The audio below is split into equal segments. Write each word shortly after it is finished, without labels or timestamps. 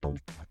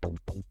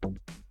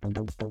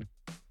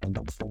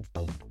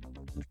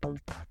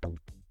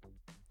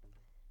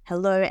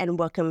Hello and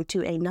welcome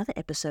to another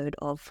episode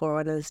of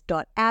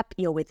Foreigners.app.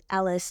 You're with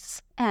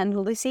Alice and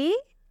Lucy.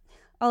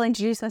 I'll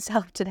introduce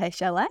myself today,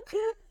 shall I?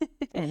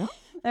 Anna.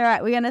 All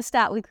right, we're going to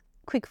start with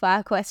quick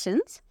fire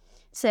questions.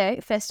 So,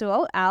 first of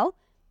all, Al,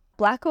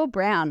 black or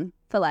brown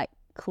for like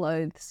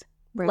clothes?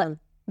 Brown.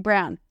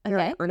 Brown. Okay.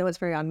 Right. I know it's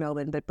very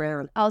un-Melbourne, but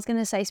brown. I was going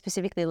to say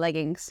specifically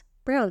leggings.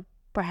 Brown.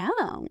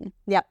 Brown.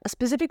 Yeah,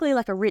 specifically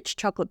like a rich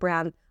chocolate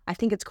brown. I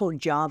think it's called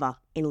Java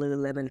in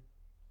Lululemon.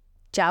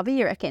 Java,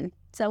 you reckon?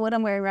 Is that what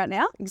I'm wearing right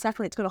now?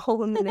 Exactly. It's got a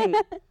hole in the name.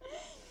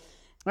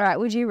 All right,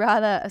 would you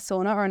rather a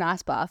sauna or an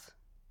ice bath?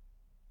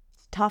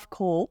 Tough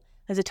call.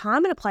 There's a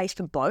time and a place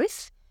for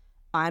both.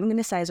 I'm going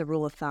to say as a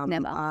rule of thumb,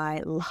 Never.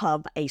 I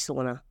love a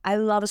sauna. I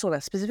love a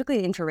sauna, specifically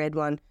an infrared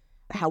one.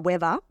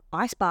 However,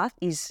 ice bath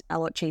is a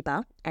lot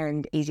cheaper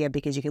and easier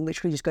because you can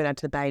literally just go down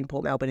to the bay in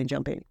Port Melbourne and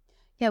jump in.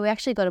 Yeah, we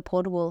actually got a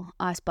portable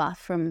ice bath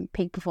from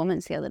Peak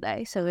Performance the other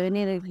day, so we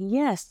need to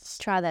Yes.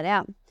 try that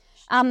out.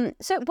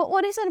 But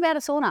what is it about a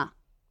sauna?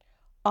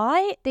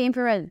 The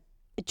infrared.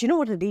 Do you know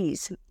what it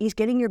is? Is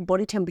getting your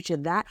body temperature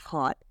that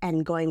hot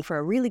and going for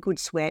a really good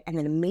sweat and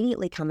then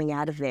immediately coming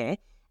out of there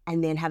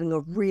and then having a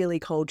really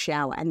cold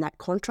shower. And that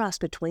contrast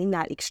between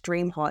that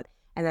extreme hot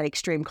and that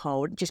extreme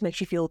cold just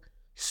makes you feel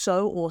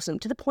so awesome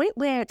to the point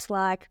where it's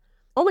like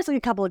almost like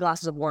a couple of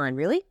glasses of wine,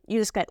 really. You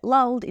just get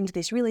lulled into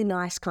this really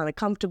nice kind of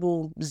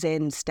comfortable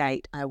Zen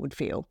state, I would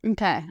feel.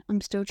 Okay, I'm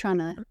still trying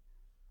to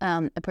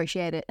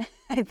appreciate it.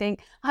 I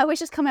think I always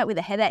just come out with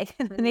a headache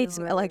and need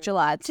some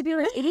electrolytes. To be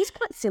honest, it is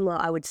quite similar,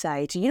 I would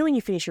say, to, you know, when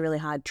you finish a really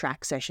hard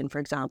track session, for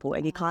example,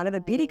 and you're kind of a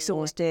bit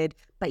exhausted,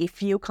 but you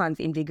feel kind of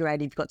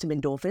invigorated, you've got some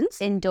endorphins.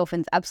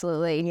 Endorphins,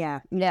 absolutely. Yeah.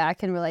 Yeah, I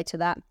can relate to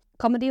that.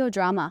 Comedy or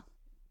drama?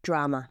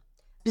 Drama.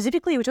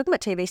 Specifically, we're talking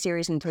about TV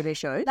series and TV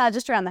shows. No,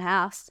 just around the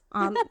house.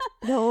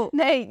 No,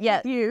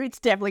 yeah. you, it's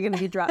definitely going to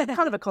be drama.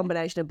 Kind of a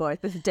combination of both.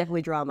 This is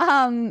definitely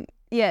drama.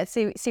 Yeah,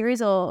 series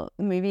or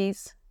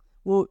movies?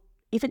 Well,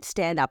 if it's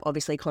stand-up,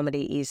 obviously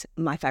comedy is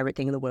my favourite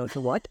thing in the world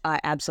to watch. I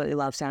absolutely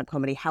love stand-up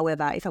comedy.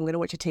 However, if I'm going to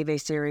watch a TV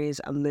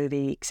series, a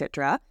movie,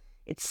 etc.,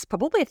 it's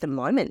probably at the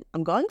moment,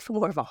 I'm going for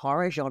more of a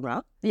horror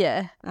genre.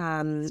 Yeah,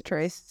 it's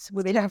true. It's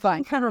really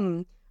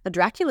terrifying. A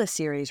Dracula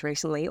series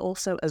recently,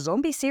 also a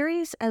zombie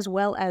series, as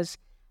well as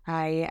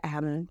a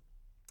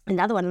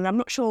another one, and I'm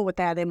not sure what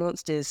they are, they're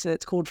monsters. So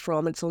it's called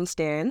From. It's on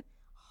Stan.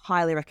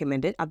 Highly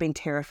recommend it. I've been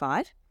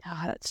terrified.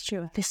 Oh, that's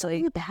true. There's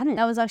something about it.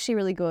 That was actually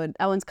really good.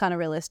 That one's kind of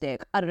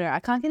realistic. I don't know. I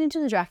can't get into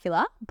the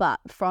Dracula, but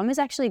From is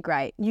actually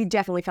great. You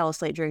definitely fell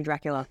asleep during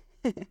Dracula.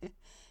 It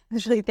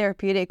was really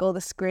therapeutic, all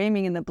the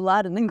screaming and the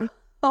blood and then...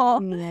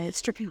 Oh, yeah,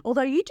 it's true.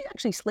 Although you do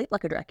actually sleep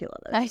like a Dracula,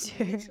 though. I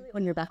do. Literally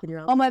on your back and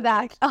your arms. On my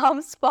back,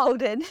 arms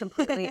folded.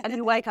 Completely. And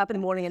you wake up in the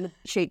morning and the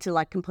sheets are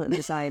like completely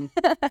the same.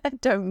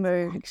 Don't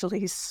move.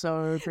 Actually,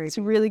 so creepy. It's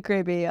really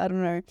creepy. I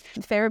don't know.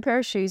 Favorite pair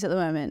of shoes at the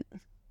moment?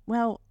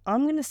 Well,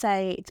 I'm going to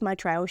say it's my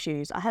trail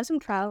shoes. I have some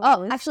trail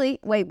Oh, shoes. actually,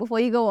 wait, before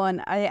you go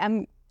on, I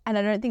am, and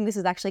I don't think this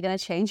is actually going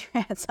to change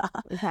your answer.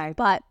 Okay.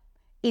 But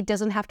it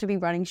doesn't have to be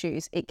running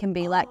shoes. It can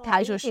be like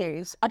casual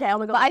shoes. Okay, oh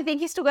my God. But I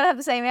think you still got to have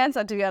the same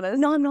answer, to be honest.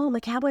 No, my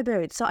cowboy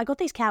boots. So I got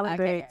these cowboy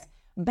boots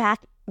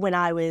back when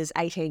I was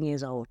 18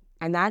 years old.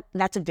 And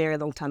that's a very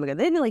long time ago.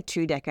 They're nearly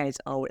 2 decades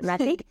old. And I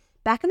think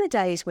back in the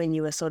days when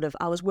you were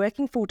I was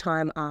working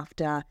full-time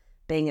after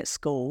being at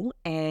school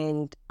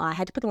and I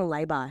had to put them on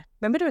lay-by.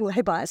 Remember doing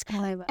lay-bys?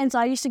 Lay-by. And so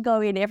I used to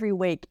go in every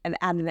week and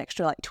add an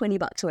extra like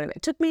 $20 or whatever.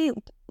 It took me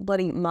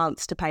bloody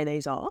months to pay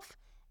these off.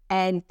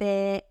 And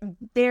they're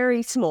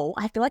very small.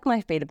 I feel like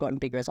my feet have gotten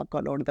bigger as I've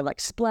gotten older. They're like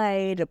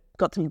splayed, I've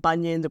got some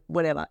bunions, or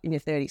whatever, in your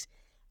 30s.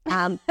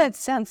 That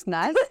sounds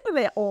nice.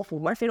 They're awful.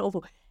 My feet are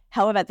awful.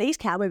 However, these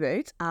cowboy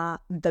boots are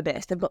the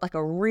best. They've got like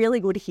a really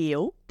good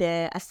heel.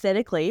 They're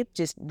aesthetically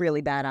just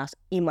really badass,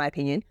 in my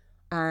opinion.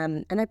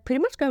 And they pretty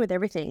much go with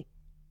everything.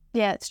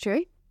 Yeah, it's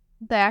true.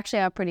 They actually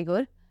are pretty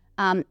good.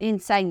 In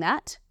saying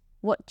that,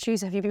 what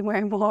shoes have you been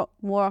wearing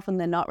more often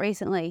than not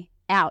recently?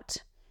 Out.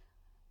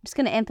 I'm just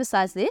going to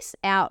emphasize this.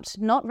 Out.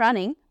 Not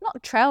running.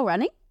 Not trail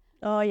running.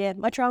 Oh, yeah.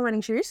 My trail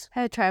running shoes.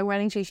 Her trail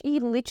running shoes.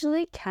 You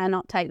literally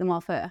cannot take them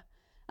off her.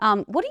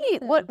 What do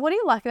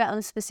you like about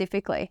them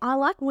specifically?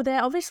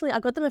 They're obviously, I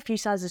got them a few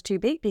sizes too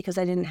big because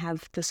I didn't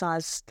have the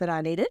size that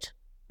I needed.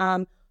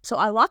 So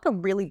I like a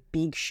really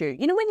big shoe.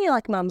 You know when you're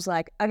like, mum's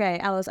like, okay,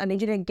 Alice, I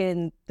need you to get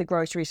in the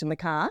groceries from the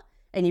car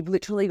and you've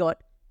literally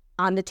got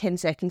under 10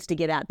 seconds to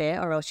get out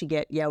there or else you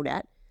get yelled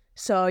at.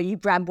 So you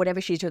grab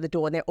whatever shoes are at the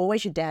door and they're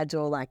always your dad's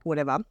or like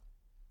whatever.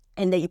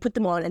 And then you put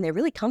them on and they're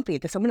really comfy.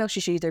 They're someone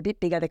else's shoes. They're a bit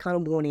bigger. They're kind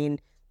of worn in.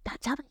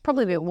 That's how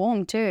Probably a bit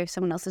warm too.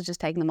 Someone else is just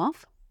taking them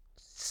off.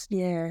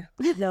 Yeah.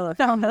 No,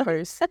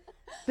 knows.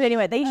 But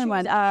anyway, these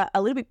shoes are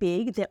a little bit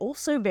big. They're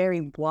also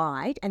very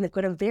wide and they've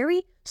got a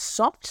very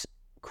soft,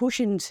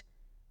 cushioned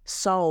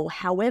sole.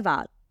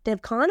 However,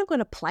 they've kind of got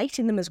a plate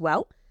in them as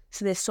well.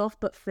 So they're soft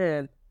but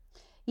firm.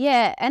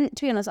 Yeah, and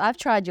to be honest, I've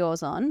tried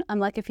yours on. I'm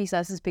like a few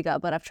sizes bigger,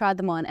 but I've tried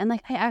them on, and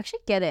like I actually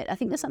get it. I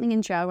think there's something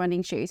in trail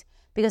running shoes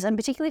because, and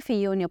particularly for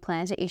you and your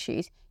plantar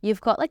issues,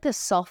 you've got like the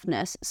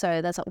softness,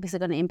 so that's obviously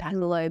going to impact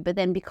the load. But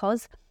then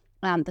because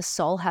the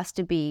sole has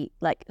to be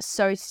like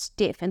so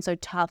stiff and so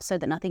tough, so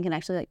that nothing can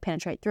actually like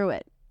penetrate through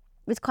it.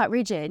 It's quite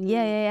rigid.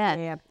 Yeah.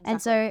 Exactly.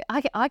 And so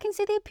I can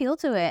see the appeal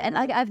to it. And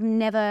I've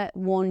never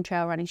worn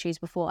trail running shoes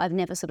before. I've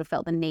never sort of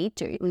felt the need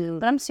to.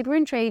 But I'm super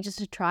intrigued just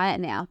to try it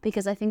now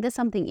because I think there's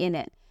something in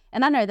it.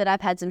 And I know that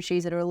I've had some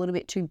shoes that are a little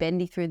bit too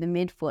bendy through the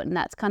midfoot, and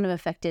that's kind of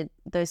affected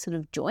those sort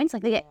of joints.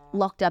 Like they get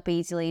locked up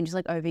easily and just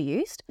like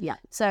overused. Yeah.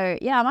 So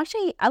yeah,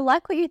 I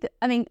like what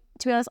I mean,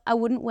 to be honest, I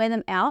wouldn't wear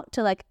them out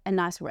to like a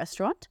nice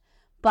restaurant,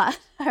 but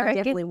I reckon,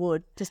 Definitely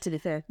would, just to be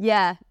fair.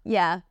 Yeah,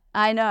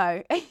 I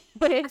know. I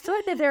feel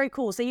like they're very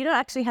cool. So you don't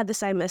actually have the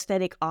same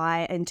aesthetic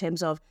eye in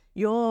terms of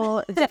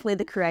you're definitely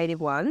the creative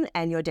one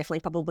and you're definitely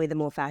probably the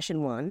more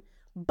fashion one.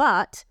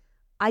 But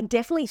I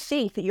definitely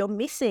think that you're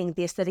missing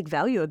the aesthetic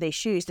value of these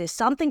shoes. There's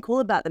something cool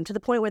about them to the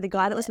point where the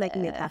guy that was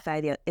making the cafe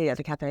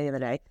the other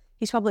day,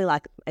 he's probably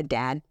like a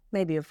dad,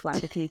 maybe of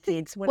like a few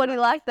kids. What do you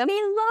like them?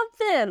 He loved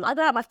them. I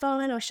got out my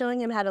phone, I was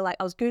showing him how to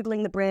I was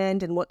Googling the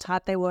brand and what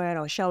type they were and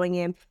I was showing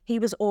him. He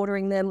was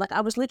ordering them. Like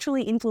I was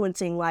literally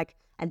influencing like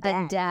a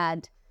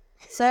dad.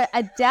 So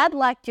a dad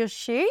liked your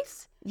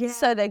shoes? Yeah.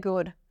 So they're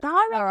good.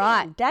 All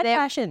right. Dad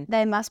fashion.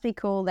 They must be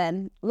cool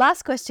then.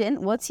 Last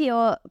question. What's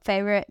your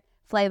favourite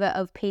flavour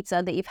of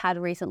pizza that you've had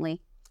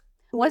recently?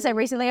 What is it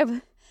recently?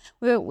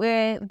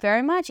 We're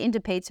very much into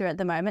pizza at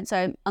the moment.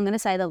 So I'm going to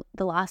say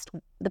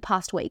the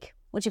past week.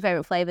 What's your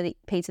favourite flavour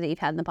pizza that you've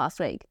had in the past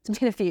week? It's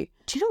been a few.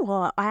 Do you know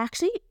what? I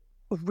actually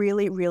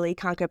really, really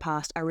can't go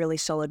past a really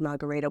solid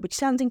margarita, which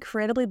sounds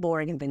incredibly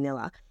boring and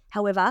vanilla.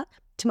 However,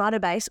 tomato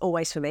base,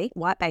 always for me.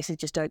 White bases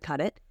just don't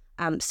cut it.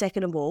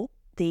 Second of all,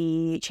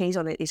 the cheese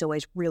on it is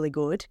always really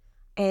good.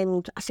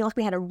 And I feel like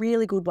we had a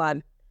really good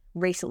one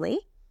recently.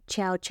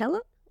 Ciao.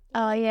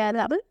 Oh, yeah.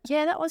 That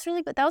was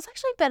really good. That was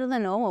actually better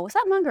than normal. Was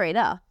that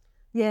margarita?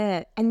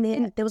 Yeah. And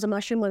then there was a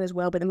mushroom one as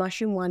well, but the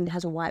mushroom one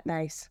has a white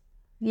base.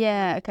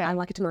 Yeah, okay. I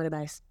like a tomato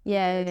base.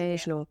 Yeah.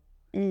 Traditional.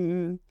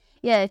 Mm-hmm.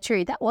 Yeah,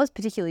 true. That was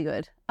particularly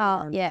good.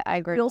 Yeah, I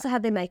agree. We also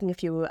have been making a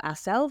few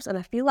ourselves, and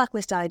I feel like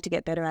we're starting to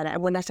get better at it.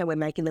 And when I say we're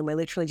making them, we're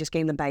literally just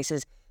getting the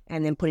bases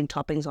and then putting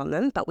toppings on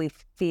them. But we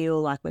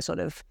feel like we're sort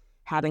of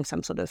having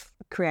some sort of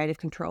creative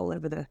control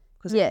over the...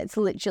 Yeah, it's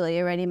literally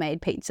a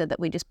ready-made pizza that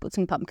we just put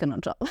some pumpkin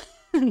on top.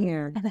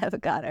 Yeah. And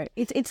avocado.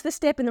 It's the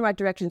step in the right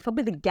direction. It's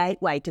probably the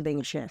gateway to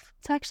being a chef.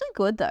 It's actually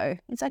good, though.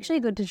 It's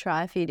actually good to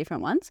try a few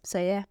different ones. So,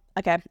 yeah.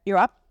 Okay, you're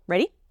up.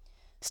 Ready?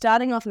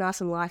 Starting off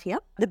nice and light here.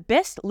 The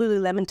best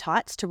Lululemon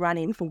tights to run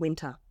in for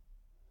winter.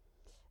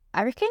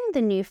 I reckon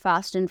the new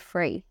Fast and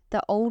Free.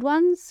 The old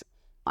ones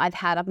I've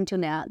had up until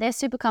now, they're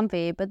super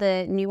comfy, but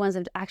the new ones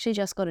have actually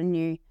just got a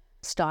new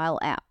style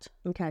out.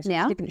 Okay, so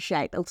now, it's different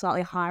shape. It's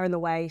slightly higher in the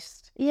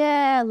waist.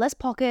 Yeah, less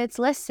pockets,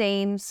 less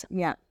seams.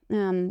 Yeah.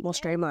 More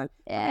streamlined.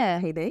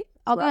 Yeah. PB.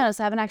 I'll be honest,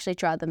 I haven't actually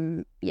tried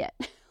them yet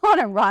on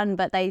a run,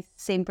 but they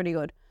seem pretty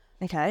good.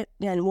 Okay,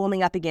 and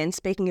warming up again.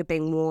 Speaking of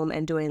being warm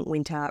and doing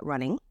winter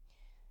running,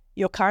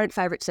 your current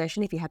favourite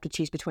session if you have to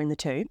choose between the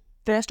two.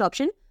 First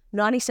option,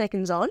 90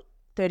 seconds on,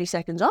 30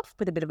 seconds off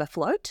with a bit of a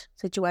float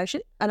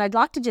situation. And I'd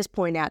like to just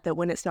point out that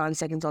when it's 90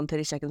 seconds on,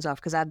 30 seconds off,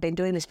 because I've been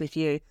doing this with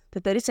you, the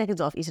 30 seconds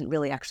off isn't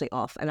really actually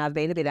off. And I've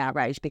been a bit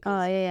outraged because...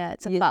 Oh, yeah,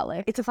 it's a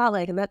fartlek. It's a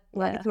fartlek, and that,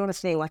 like, it's not a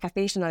thing. Like, I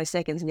finished in 90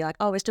 seconds and you're like,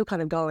 oh, we're still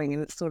kind of going,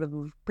 and it's sort of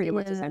pretty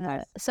much the same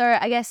pace. So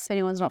I guess if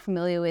anyone's not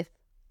familiar with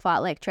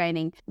fartlek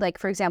training, like,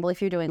 for example,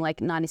 if you're doing like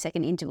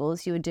 90-second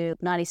intervals, you would do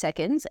 90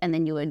 seconds and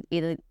then you would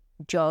either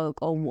jog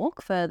or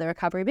walk for the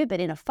recovery bit. But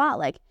in a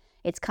fartlek,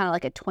 it's kind of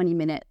like a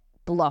 20-minute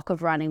block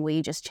of running where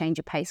you just change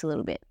your pace a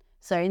little bit.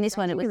 So in this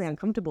one, it was really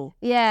uncomfortable.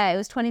 Yeah, it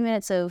was 20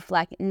 minutes of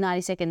like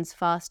 90 seconds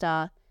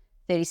faster,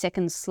 30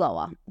 seconds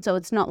slower. So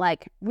it's not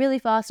like really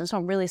fast, it's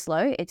not really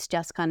slow. It's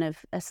just kind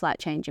of a slight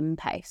change in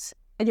pace.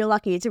 And you're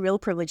lucky. It's a real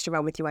privilege to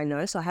run with you, I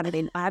know. So I haven't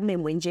been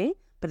whinging,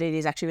 but it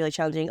is actually really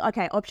challenging.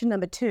 Okay, option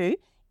number 2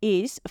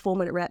 is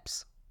 4-minute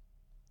reps.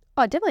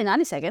 Oh, definitely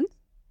 90 seconds.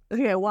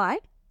 Yeah, why?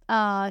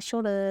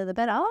 Shorter the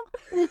better.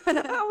 We're going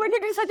to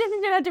do such a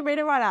thing to read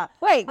it right up.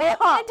 Wait,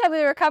 tell me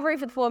the recovery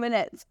for 4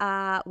 minutes.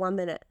 1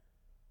 minute.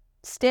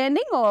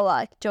 Standing or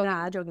like jogging?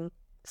 Nah, jogging.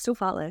 Still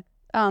fartlek.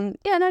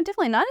 Yeah, no,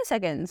 definitely 90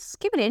 seconds.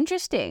 Keep it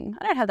interesting.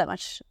 I don't have that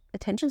much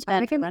attention span.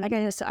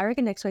 I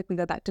reckon next week we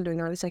go back to doing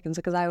 90 seconds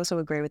because I also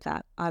agree with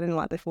that. I didn't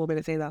like the 4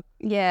 minutes either.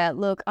 Yeah,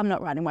 look, I'm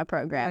not running my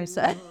program,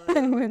 so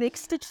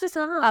stitch this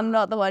up. I'm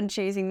not the one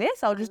choosing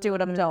this. I'll just do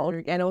what I'm told.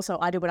 And also,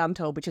 I do what I'm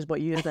told, which is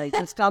what you say.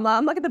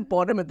 I'm like at the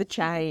bottom of the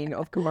chain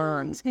of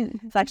commands.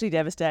 It's actually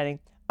devastating.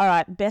 All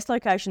right, best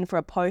location for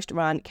a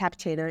post-run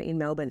cappuccino in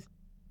Melbourne.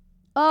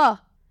 Oh,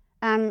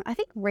 I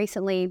think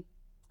recently,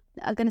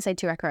 I'm going to say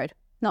Toorak Road.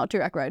 Not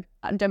Toorak Road,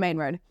 Domain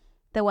Road.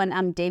 The one,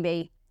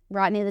 DB,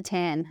 right near the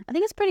tan. I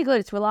think it's pretty good.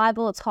 It's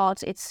reliable, it's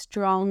hot, it's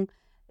strong.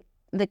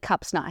 The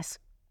cup's nice.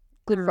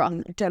 Good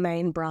froth.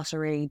 Domain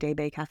Brasserie,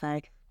 DB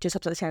Cafe, just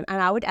up to the tan.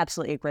 And I would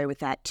absolutely agree with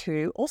that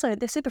too. Also,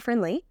 they're super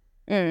friendly.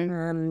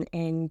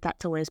 And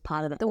that's always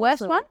part of it. The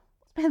worst one?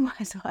 The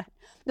worst one.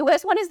 The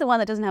worst one is the one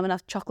that doesn't have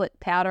enough chocolate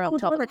powder on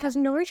top. It has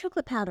no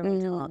chocolate powder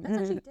on top. That's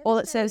actually All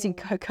it serves in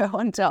cocoa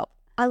on top.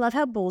 I love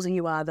how ballsy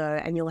you are though,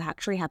 and you'll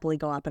actually happily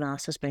go up and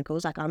ask for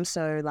sprinkles. Like I'm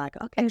so like,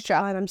 okay,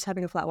 Extra. I'm just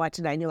having a flat white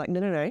today, and you're like,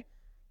 no.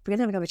 If we're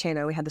gonna have a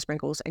cappuccino, we had the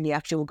sprinkles, and you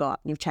actually will go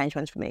up and you've changed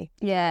ones for me.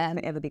 Yeah.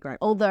 Forever be great.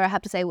 Although I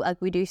have to say,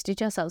 like, we do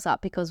stitch ourselves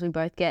up because we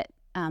both get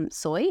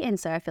soy, and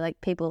so I feel like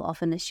people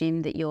often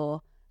assume that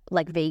you're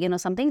like vegan or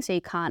something, so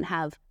you can't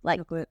have like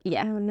Chocolate.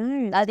 yeah. Oh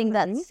no. I think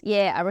that's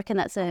I reckon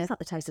that's It's not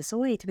the taste of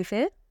soy, to be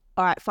fair.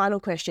 All right, final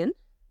question.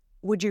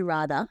 Would you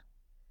rather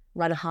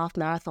run a half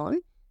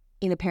marathon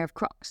in a pair of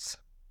Crocs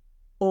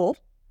or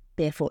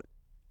barefoot?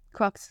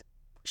 Crocs.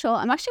 Sure,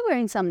 I'm actually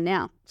wearing some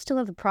now. Still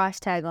have the price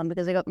tag on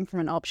because I got them from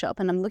an op shop,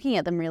 and I'm looking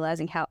at them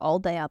realizing how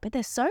old they are, but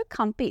they're so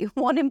comfy.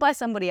 Worn in by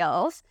somebody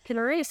else. Can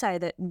I really say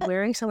that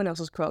wearing someone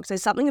else's Crocs,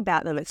 there's something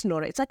about them, it's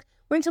like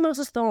wearing someone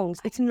else's thongs.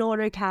 It's not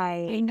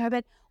okay. You know,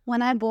 but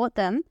when I bought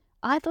them,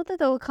 I thought that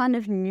they were kind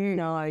of new.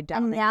 No, And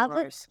definitely now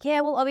gross.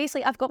 well,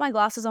 obviously I've got my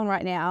glasses on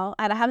right now,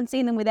 and I haven't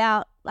seen them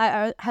without.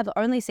 I have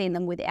only seen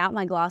them without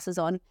my glasses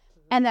on,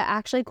 and they're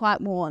actually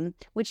quite worn,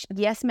 which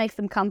yes makes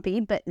them comfy,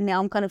 but now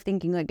I'm kind of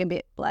thinking like a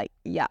bit like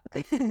yuck.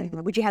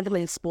 Would you have them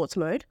in sports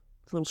mode?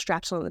 Little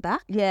straps on the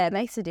back? Yeah, it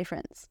makes a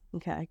difference.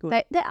 Okay, good.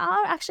 They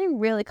are actually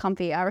really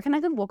comfy. I reckon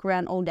I could walk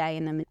around all day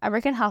in them. I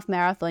reckon half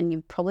marathon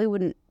you probably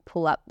wouldn't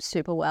pull up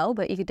super well,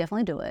 but you could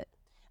definitely do it.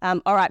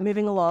 All right,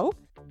 moving along.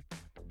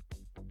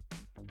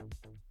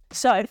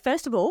 So,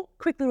 first of all,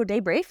 quick little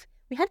debrief.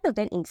 We had an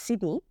event in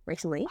Sydney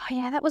recently. Oh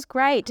yeah, that was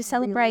great to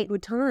celebrate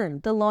Good time.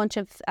 the launch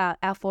of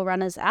our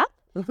Forerunners app.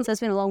 So it's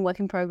been a long work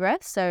in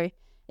progress. So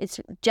it's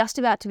just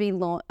about to be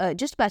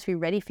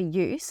ready for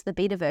use, the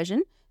beta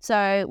version.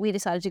 So we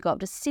decided to go up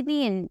to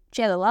Sydney and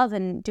share the love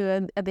and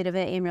do a bit of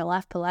an in real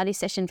life Pilates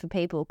session for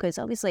people, because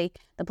obviously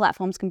the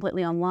platform's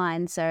completely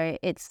online. So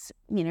it's,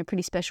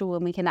 pretty special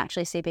when we can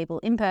actually see people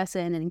in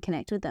person and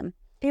connect with them.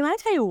 And I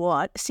tell you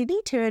what,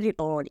 Sydney turned it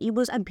on. It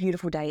was a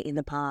beautiful day in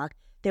the park.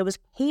 There was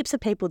heaps of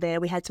people there.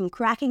 We had some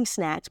cracking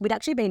snacks. We'd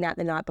actually been out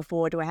the night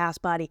before to a house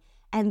party,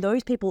 and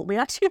those people, we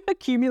actually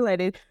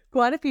accumulated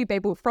quite a few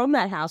people from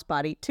that house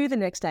party to the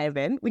next day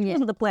event, which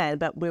wasn't the plan,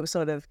 but we were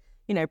sort of,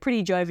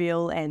 pretty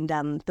jovial, and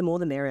the more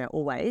the merrier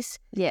always.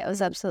 Yeah, it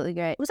was absolutely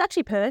great. It was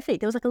actually perfect.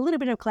 There was like a little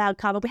bit of cloud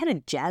cover. We had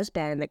a jazz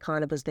band that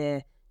kind of was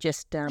there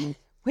just...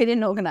 we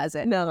didn't organise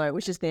it. No, it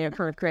was just there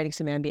kind of creating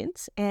some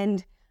ambience.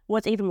 And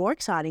what's even more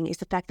exciting is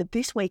the fact that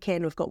this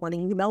weekend we've got one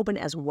in Melbourne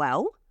as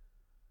well.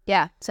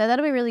 Yeah, so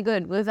that'll be really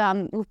good. We've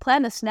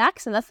planned the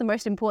snacks, and that's the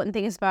most important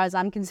thing as far as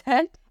I'm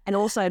concerned. And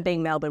also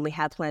being Melbourne, we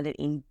have planned it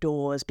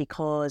indoors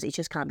because it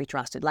just can't be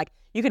trusted. Like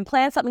you can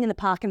plan something in the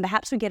park and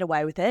perhaps we get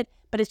away with it,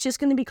 but it's just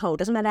going to be cold.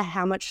 Doesn't matter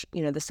how much,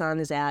 the sun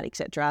is out,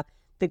 etc.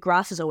 The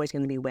grass is always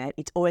going to be wet.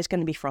 It's always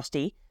going to be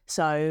frosty.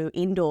 So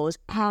indoors,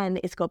 and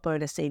it's got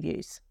bonus sea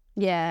views.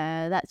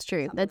 Yeah, that's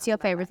true. That's your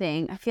favourite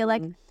thing. I feel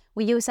like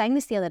you were saying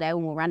this the other day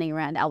when we were running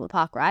around Albert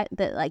Park, right?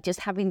 That like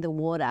just having the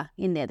water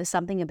in there's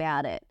something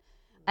about it.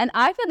 And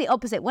I feel the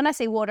opposite. When I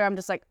see water, I'm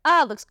just like,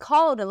 it looks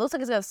cold. It looks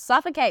like it's going to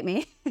suffocate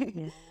me.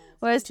 Yeah.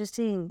 Whereas,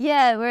 Interesting.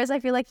 Yeah, whereas I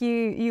feel like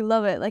you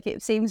love it. Like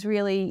it seems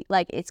really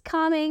like it's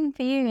calming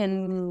for you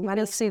and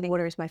Running through the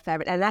water is my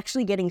favourite. And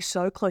actually getting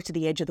so close to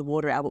the edge of the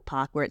water at Albert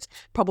Park where it's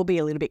probably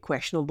a little bit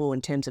questionable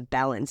in terms of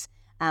balance.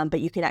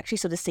 But you can actually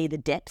sort of see the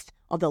depth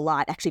of the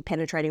light actually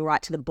penetrating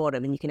right to the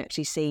bottom, and you can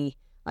actually see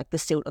like the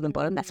silt on the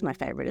bottom. That's my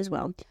favourite as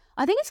well.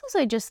 I think it's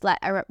also just like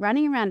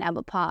running around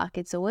Albert Park.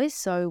 It's always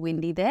so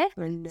windy there.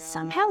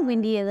 Somehow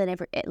windier than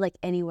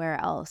anywhere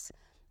else.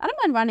 I don't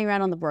mind running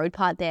around on the road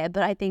part there,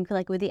 but I think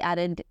like with the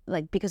added,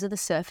 because of the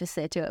surface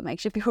there too, it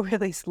makes you feel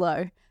really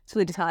slow. It's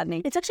really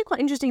disheartening. It's actually quite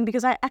interesting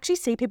because I actually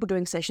see people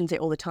doing sessions there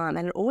all the time,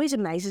 and it always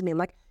amazes me. I'm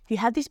like, you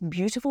have this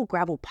beautiful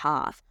gravel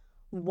path.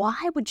 Why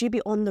would you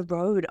be on the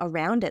road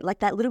around it? Like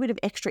that little bit of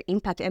extra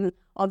impact. And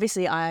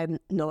obviously I'm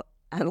not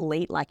an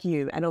elite like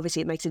you, and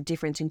obviously it makes a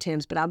difference in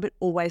terms, but I would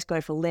always go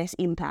for less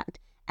impact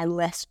and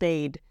less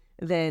speed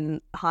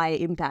than higher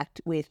impact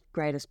with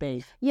greater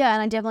speed. Yeah,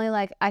 and I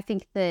definitely I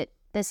think that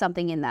there's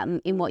something in that,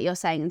 in what you're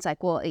saying. It's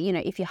like, well,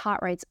 if your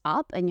heart rate's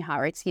up and your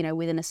heart rate's,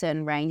 within a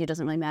certain range, it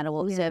doesn't really matter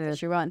what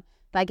surface you're on.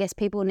 But I guess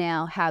people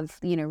now have,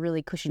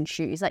 really cushioned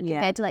shoes.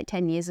 Compared to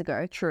 10 years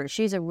ago, True.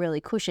 Shoes are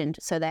really cushioned.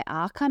 So they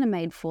are kind of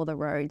made for the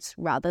roads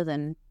rather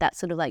than that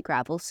sort of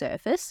gravel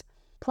surface.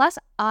 Plus,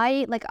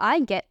 I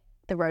get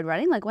the road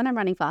running. When I'm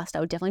running fast, I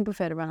would definitely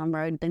prefer to run on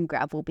road than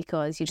gravel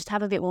because you just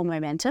have a bit more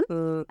momentum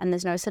and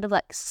there's no sort of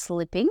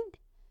slipping.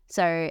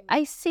 So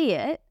I see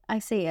it.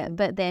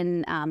 But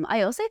then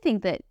I also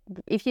think that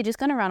if you're just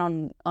going to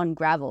run on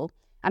gravel,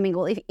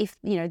 if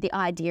the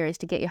idea is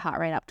to get your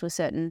heart rate up to a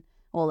certain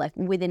or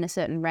within a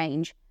certain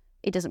range,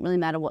 it doesn't really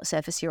matter what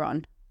surface you're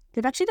on.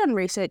 They've actually done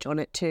research on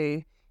it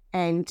too,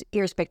 and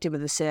irrespective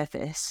of the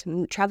surface,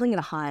 travelling at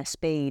a higher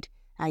speed,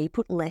 you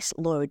put less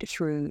load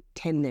through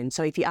tendon.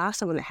 So if you ask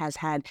someone that has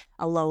had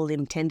a lower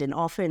limb tendon,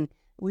 often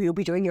you'll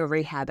be doing your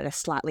rehab at a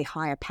slightly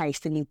higher pace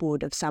than you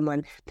would of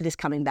someone that is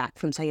coming back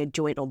from, say, a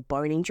joint or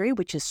bone injury,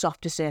 which is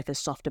softer surface,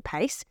 softer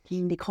pace,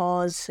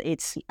 because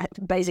it's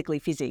basically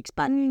physics,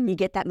 but you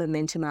get that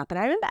momentum up. And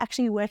I remember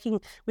actually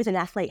working with an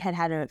athlete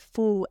had a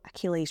full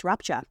Achilles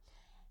rupture.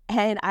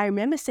 And I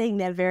remember seeing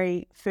their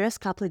very first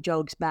couple of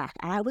jogs back,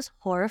 and I was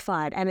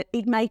horrified. And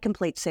it made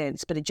complete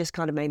sense, but it just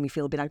kind of made me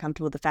feel a bit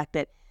uncomfortable with the fact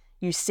that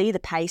you see the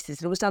paces.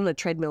 And it was done on a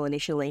treadmill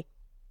initially,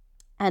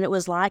 and it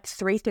was like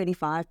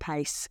 3:35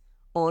 pace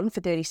on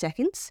for 30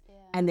 seconds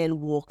and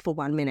then walk for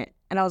 1 minute.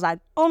 And I was like,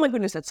 oh my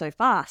goodness, that's so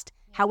fast.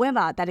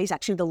 However, that is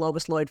actually the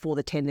lowest load for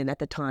the tendon at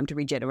the time to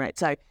regenerate.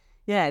 So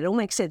yeah, it all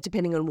makes sense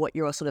depending on what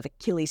your sort of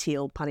Achilles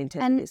heel, pun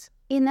intended, is.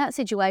 In that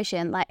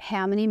situation, like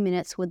how many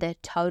minutes would their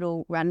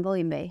total run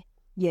volume be?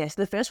 Yes,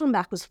 the first one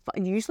back was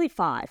usually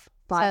five So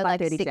by like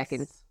 30 6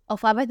 seconds. Oh,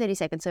 5 by 30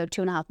 seconds, so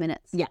 2.5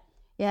 minutes. Yeah.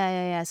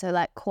 Yeah. So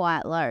like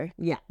quite low.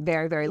 Yeah,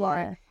 very, very low.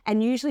 Yeah.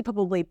 And usually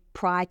probably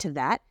prior to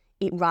that,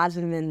 it rather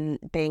than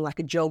being like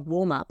a jog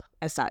warm-up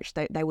as such,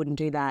 they wouldn't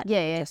do that.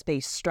 Yeah. Just be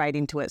straight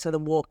into it. So the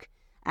walk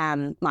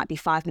might be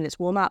 5 minutes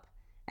warm-up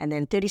and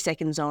then 30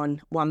 seconds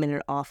on, 1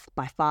 minute off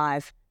by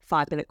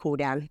 5-minute cool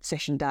down,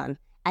 session done.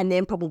 And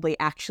then probably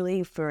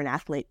actually for an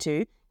athlete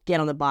to get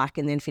on the bike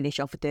and then finish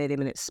off a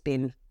 30-minute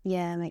spin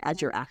Yeah, makes as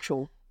sense. your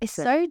actual. It's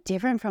so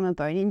different from a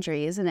bone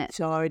injury, isn't it?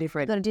 So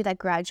different. You've got to do that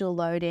gradual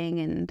loading,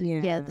 and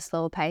Yeah. the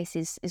slower pace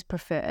is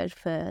preferred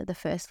for the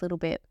first little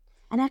bit.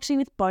 And actually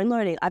with bone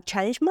loading, I've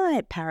changed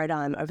my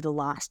paradigm over the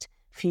last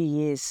few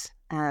years.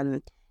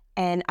 And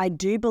I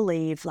do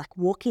believe like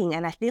walking,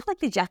 and I feel like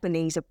the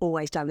Japanese have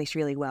always done this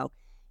really well,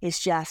 is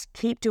just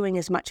keep doing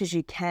as much as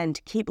you can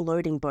to keep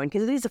loading bone,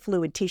 because it is a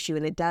fluid tissue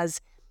and it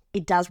does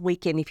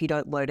weaken if you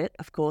don't load it,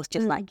 of course,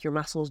 just like your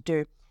muscles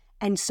do.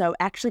 And so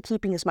actually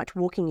keeping as much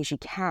walking as you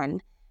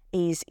can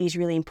is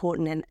really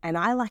important. And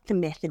I like the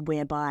method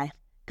whereby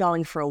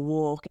going for a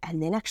walk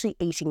and then actually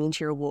eating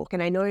into your walk.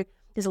 And I know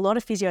there's a lot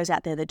of physios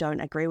out there that don't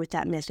agree with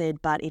that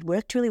method, but it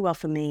worked really well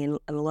for me and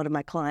a lot of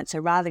my clients. So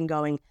rather than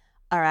going,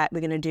 all right,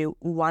 we're going to do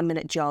 1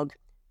 minute jog,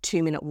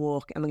 2 minute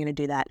walk, and we're going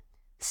to do that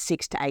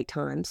 6 to 8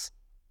 times,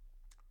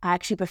 I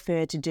actually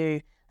prefer to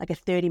do like a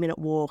 30-minute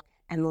walk,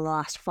 and the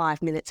last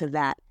 5 minutes of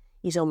that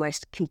is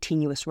almost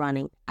continuous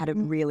running at a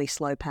really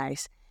slow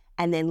pace.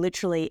 And then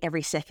literally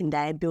every second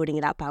day, building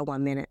it up by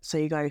 1 minute. So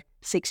you go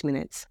 6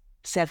 minutes,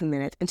 7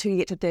 minutes, until you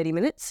get to 30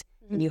 minutes,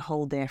 and you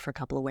hold there for a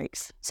couple of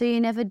weeks. So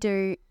you never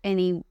do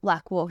any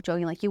like walk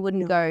jogging, like you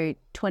wouldn't go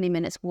 20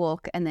 minutes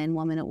walk and then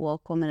 1 minute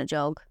walk, 1 minute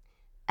jog?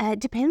 It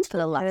depends for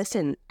the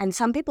person. And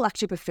some people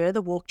actually prefer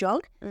the walk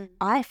jog.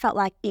 I felt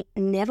like it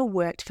never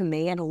worked for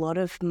me and a lot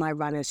of my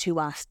runners who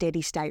are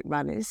steady state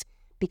runners,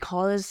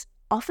 because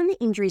often the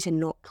injuries are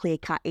not clear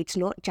cut. It's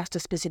not just a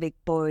specific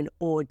bone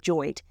or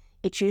joint.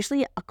 It's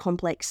usually a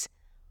complex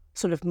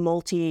sort of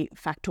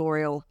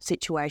multifactorial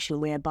situation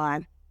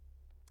whereby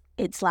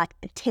it's like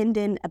a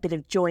tendon, a bit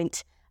of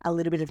joint, a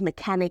little bit of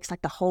mechanics,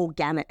 like the whole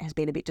gamut has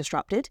been a bit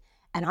disrupted.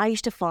 And I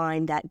used to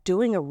find that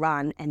doing a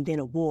run and then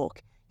a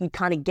walk, you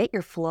kind of get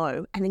your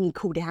flow and then you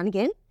cool down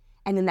again.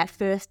 And then that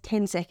first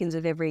 10 seconds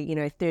of every,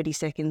 30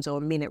 seconds or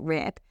minute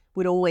rep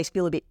would always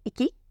feel a bit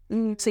icky.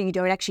 So you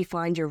don't actually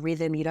find your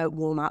rhythm, you don't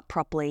warm up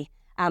properly.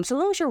 So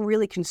long as you're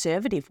really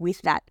conservative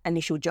with that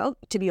initial jog,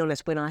 to be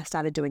honest, when I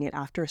started doing it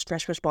after a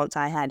stress response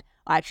I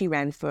actually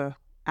ran for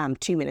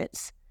 2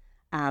 minutes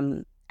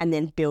and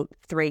then built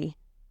 3,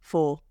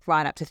 4,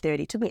 right up to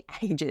 30. It took me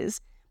ages,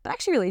 but I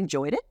actually really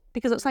enjoyed it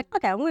because it was like,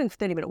 okay, I'm going for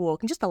a 30-minute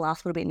walk and just the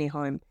last little bit near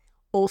home.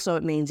 Also,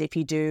 it means if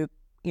you do,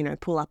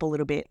 pull up a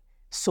little bit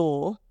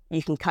sore,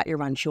 you can cut your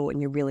run short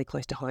and you're really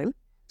close to home.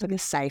 So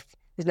it's safe.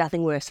 There's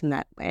nothing worse than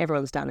that.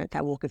 Everyone's done it,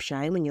 that walk of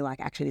shame when you're like,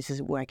 actually, this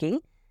isn't working.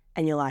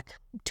 And you're like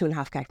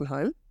 2.5K from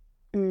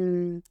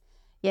home.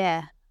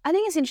 Yeah. I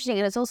think it's interesting.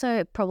 And it's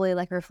also probably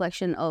like a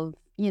reflection of,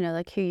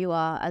 like who you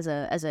are as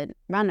a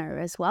runner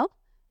as well.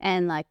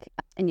 And like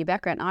in your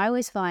background, I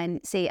always find,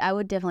 I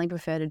would definitely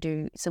prefer to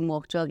do some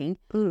walk jogging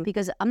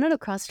because I'm not a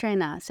cross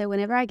trainer. So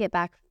whenever I get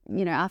back,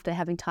 after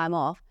having time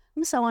off,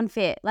 I'm so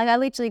unfit. Like I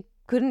literally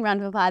couldn't run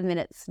for 5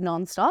 minutes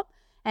nonstop.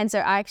 And so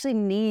I actually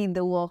need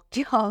the walk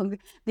jog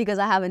because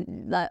I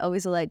haven't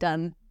obviously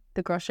done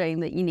the cross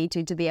training that you need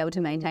to be able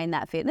to maintain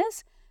that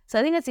fitness. So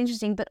I think that's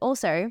interesting. But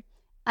also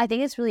I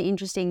think it's really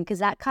interesting because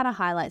that kind of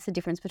highlights the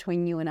difference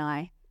between you and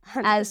I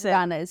 100%. As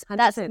runners. 100%.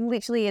 That's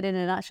literally it in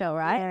a nutshell,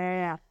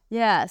 right?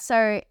 Yeah.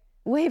 So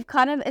we've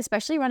kind of,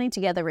 especially running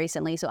together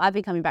recently, so I've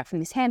been coming back from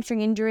this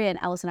hamstring injury and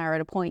Alice and I are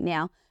at a point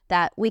now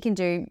that we can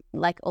do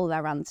like all of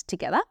our runs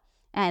together.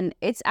 And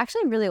it's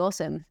actually really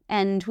awesome.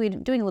 And we're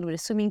doing a little bit of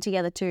swimming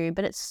together too,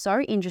 but it's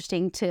so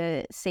interesting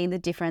to see the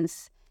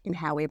difference in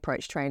how we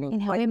approach training.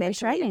 In how we approach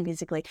training.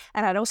 Physically.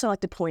 And I'd also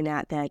like to point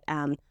out that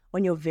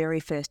on your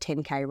very first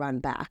 10K run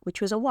back, which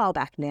was a while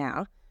back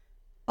now,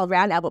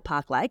 around Albert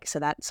Park Lake, so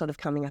that's sort of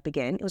coming up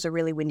again, it was a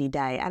really windy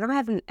day. And I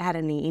haven't had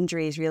any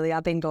injuries really.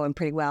 I've been going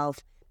pretty well.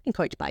 Been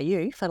coached by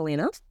you, funnily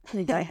enough.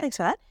 There you go. Thanks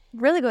for that.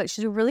 Really good.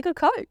 She's a really good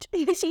coach.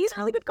 She's a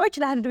really good coach,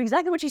 and I had to do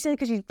exactly what she said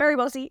because she's very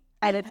bossy,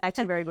 and it's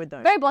actually very good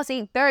though. Very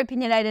bossy, very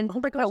opinionated.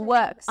 Oh my God, it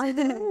works. I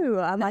know.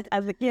 I'm like,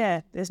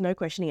 yeah, there's no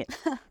questioning it.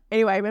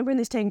 Anyway, I remember in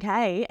this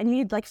 10K, and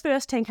you like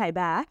first 10K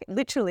back,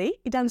 literally,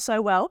 you've done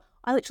so well.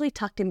 I literally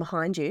tucked in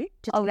behind you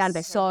to get out of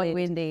bed. So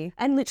windy.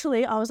 And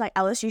literally, I was like,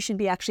 Alice, you should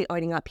be actually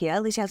owning up here.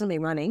 At least she hasn't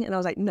been running. And I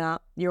was like, nah,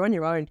 you're on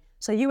your own.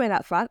 So you went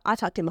up front. I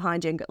tucked in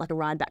behind you and got like a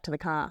ride back to the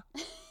car.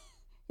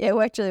 Yeah, it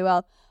worked really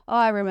well. Oh,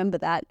 I remember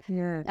that.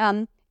 Yeah.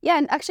 Yeah,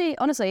 and actually,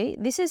 honestly,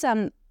 this is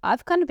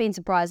I've kind of been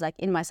surprised, like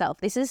in myself.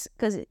 This is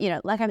because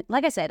like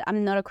I said,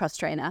 I'm not a cross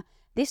trainer.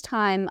 This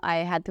time I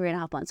had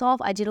 3.5 months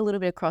off. I did a little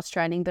bit of cross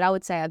training, but I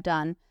would say I've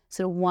done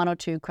sort of 1 or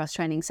 2 cross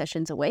training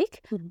sessions a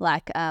week,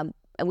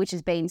 which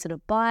has been sort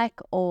of bike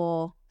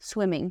or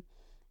swimming.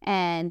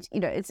 And,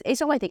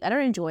 it's not my thing. I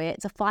don't enjoy it.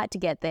 It's a fight to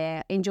get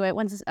there. Enjoy it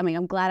once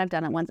I'm glad I've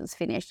done it once it's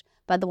finished.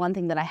 But the one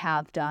thing that I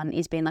have done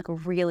is been like a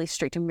really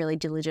strict and really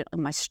diligent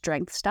on my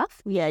strength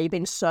stuff. Yeah, you've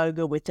been so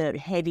good with the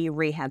heavy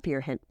rehab for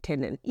your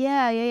tendon.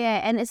 Yeah.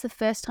 And it's the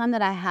first time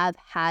that I have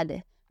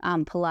had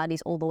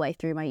Pilates all the way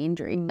through my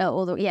injury.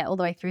 All the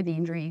way through the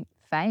injury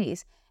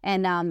phase.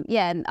 And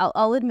and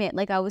I'll admit,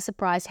 like I was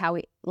surprised how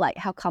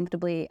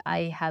comfortably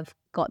I have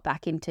got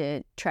back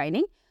into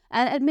training.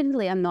 And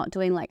admittedly, I'm not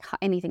doing like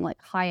anything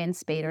like high-end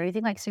speed or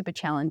anything like super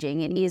challenging.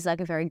 It is like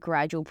a very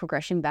gradual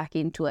progression back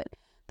into it.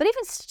 But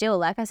even still,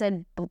 like I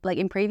said, like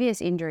in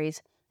previous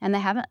injuries, and they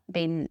haven't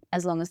been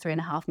as long as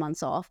 3.5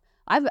 months off,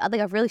 I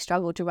think I've really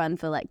struggled to run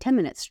for like 10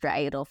 minutes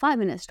straight or 5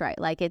 minutes straight.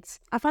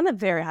 I find that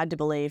very hard to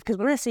believe because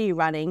when I see you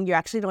running, you're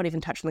actually not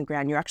even touching the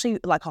ground. You're actually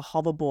like a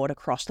hoverboard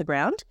across the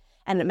ground.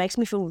 And it makes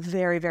me feel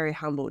very, very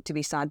humbled to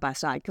be side by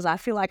side because I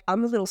feel like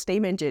I'm a little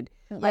steam engine,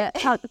 like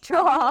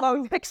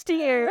along next to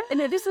you. And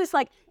it is this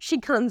like, she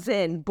comes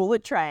in,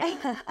 bullet train.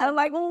 And I'm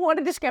like, well, what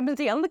a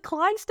discrepancy. I'm the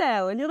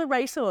Clydesdale and you're the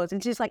racehorse. And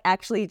it's just like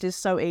actually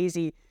just so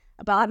easy.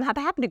 But I'm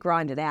happy to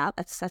grind it out.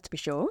 That's for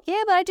sure.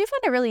 Yeah, but I do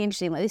find it really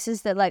interesting. Like this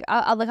is that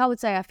I would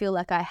say I feel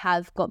like I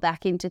have got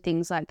back into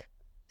things like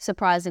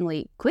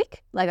surprisingly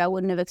quick. Like I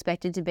wouldn't have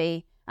expected to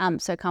be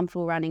so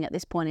comfortable running at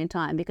this point in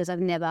time because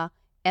I've never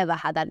ever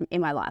had that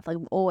in my life. Like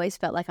I've always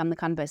felt like I'm the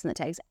kind of person that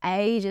takes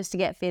ages to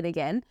get fit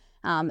again.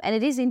 And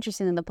it is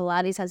interesting that the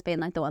Pilates has been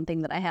like the one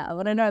thing that I have.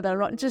 And I know that I'm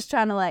not just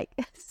trying to like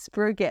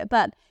spruik it,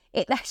 but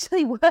it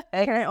actually works.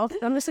 Can I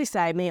honestly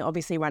say, me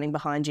obviously running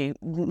behind you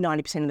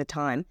 90% of the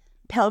time,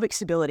 pelvic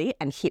stability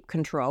and hip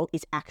control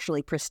is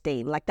actually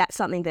pristine. Like that's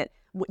something that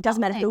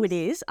doesn't matter who it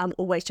is. I'm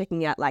always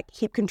checking out like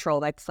hip control.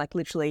 That's like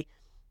literally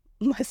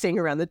my thing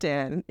around the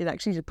town. It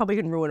actually probably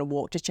can ruin a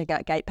walk. Just check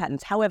out gait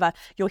patterns. However,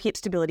 your hip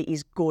stability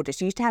is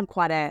gorgeous. You used to have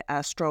quite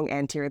a strong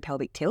anterior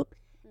pelvic tilt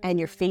and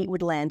your feet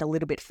would land a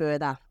little bit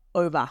further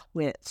over,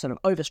 where sort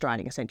of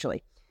overstriding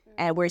essentially.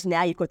 And whereas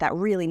now you've got that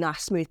really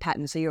nice smooth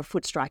pattern. So your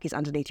foot strike is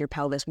underneath your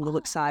pelvis when you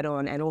look side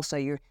on, and also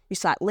you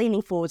start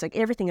leaning forwards, like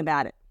everything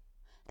about it.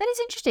 That is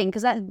interesting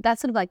because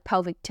that's sort of like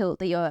pelvic tilt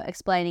that you're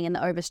explaining and the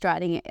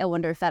overstriding. I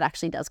wonder if that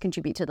actually does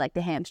contribute to like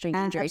the hamstring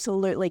injury.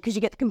 Absolutely, because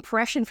you get the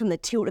compression from the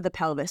tilt of the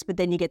pelvis, but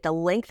then you get the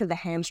length of the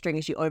hamstring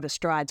as you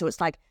overstride. So it's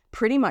like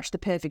pretty much the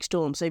perfect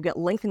storm. So you've got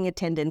lengthening a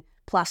tendon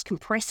plus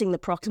compressing the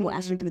proximal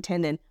aspect of the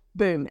tendon,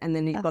 boom, and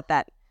then you've got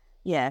that.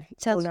 Yeah,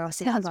 sounds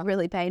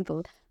really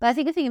painful. But I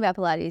think the thing about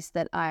Pilates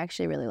that I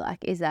actually really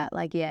like is that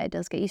like, yeah, it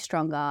does get you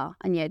stronger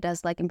and yeah, it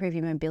does like improve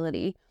your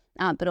mobility.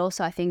 But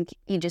also I think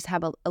you just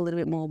have a little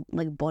bit more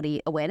like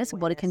body awareness,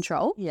 body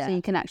control. Yeah. So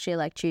you can actually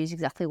like choose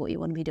exactly what you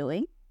want to be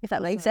doing, if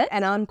that makes sense.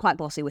 And I'm quite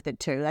bossy with it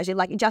too. As you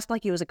like, just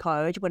like you as a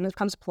coach, when it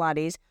comes to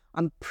Pilates,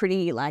 I'm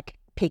pretty like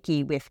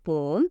picky with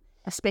form,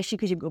 especially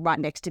because you're right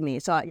next to me.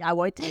 So I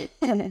won't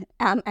an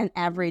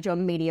average or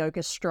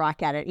mediocre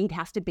strike at it. It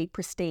has to be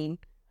pristine.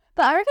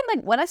 But I reckon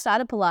like when I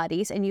started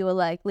Pilates and you were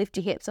like, lift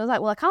your hips, I was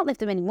like, well, I can't lift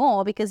them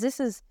anymore because this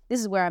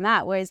is where I'm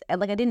at. Whereas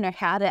like I didn't know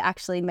how to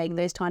actually make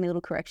those tiny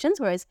little corrections.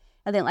 Whereas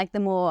I think like the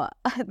more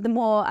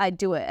I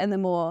do it and the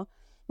more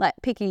like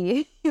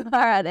picky you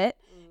are at it,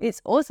 it's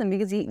awesome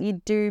because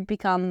you do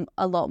become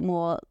a lot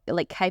more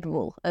like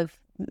capable of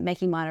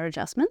making minor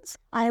adjustments.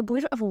 I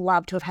would have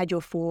loved to have had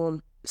your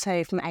form,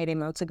 say from 18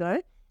 months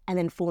ago, and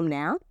then form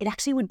now. It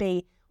actually would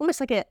be almost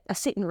like a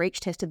sit and reach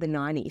test of the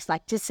 90s,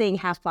 like just seeing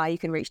how far you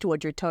can reach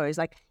towards your toes.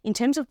 Like in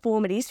terms of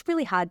form, it is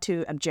really hard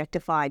to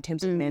objectify in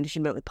terms of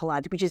management with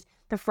Pilates, which is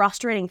the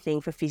frustrating thing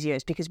for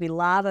physios because we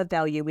love a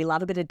value, we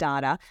love a bit of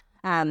data,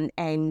 and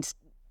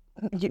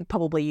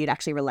you'd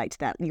actually relate to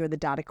that. You're the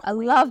data queen. I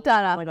love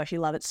data. Oh my gosh, you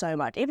love it so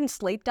much. Even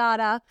sleep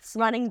data,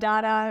 running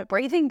data,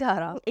 breathing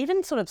data,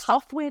 even sort of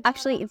software data.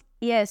 Actually,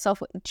 yeah,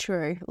 software,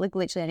 true. Like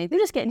literally anything.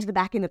 You just get into the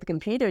back end of the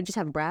computer and just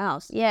have a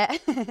browse. Yeah.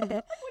 What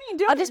are you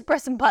doing? I'll just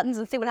press some buttons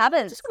and see what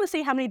happens. Just want to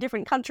see how many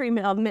different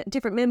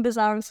different members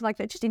are and stuff like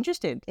that. Just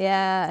interested.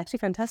 Yeah. It's actually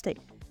fantastic.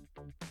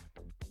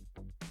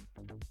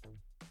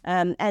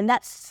 And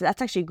that's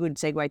actually a good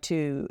segue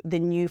to the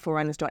new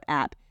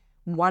ForRunners.app.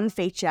 One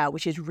feature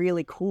which is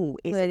really cool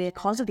is that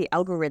because of the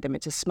algorithm,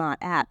 it's a smart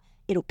app,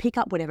 it'll pick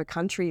up whatever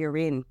country you're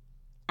in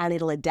and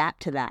it'll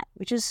adapt to that,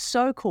 which is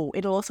so cool.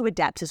 It'll also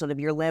adapt to sort of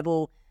your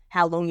level,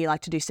 how long you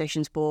like to do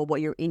sessions for,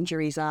 what your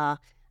injuries are,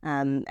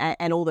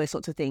 and all those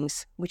sorts of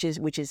things, which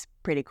is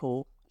pretty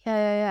cool.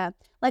 Yeah.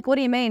 Like, what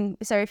do you mean?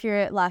 So if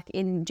you're like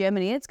in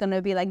Germany, it's going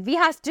to be like, wie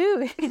hast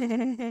du?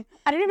 I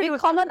don't even know.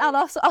 Comment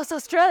aus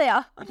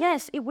Australia.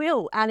 Yes, it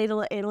will. And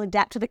it'll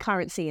adapt to the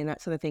currency and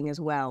that sort of thing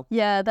as well.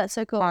 Yeah, that's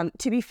so cool.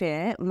 To be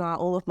fair,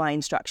 all of my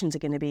instructions are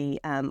going to be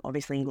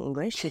obviously in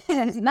English.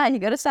 No, you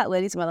got to start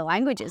learning some other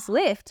languages.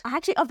 Lift.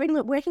 I've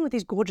been working with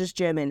this gorgeous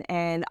German,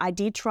 and I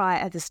did try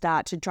at the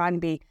start to try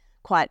and be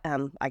quite,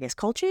 I guess,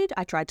 cultured.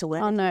 I tried to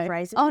learn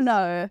phrases. Oh,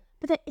 no.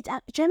 But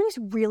German is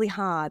really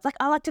hard. Like,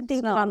 I like to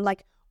think that I'm,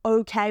 like,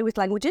 okay with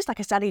languages. Like,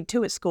 I studied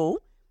 2 at school.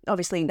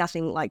 Obviously,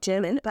 nothing like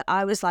German. But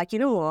I was like, you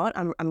know what?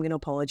 I'm going to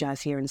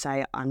apologise here and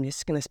say I'm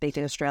just going to speak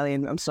in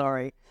Australian. I'm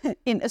sorry.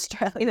 In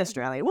Australia. In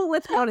Australia. Well,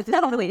 let's be honest.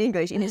 It's not really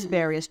English. It is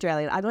very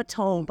Australian. I got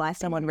told by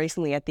someone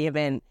recently at the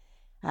event,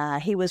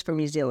 he was from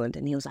New Zealand,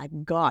 and he was like,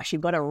 gosh,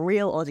 you've got a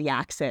real Aussie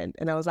accent.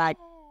 And I was like,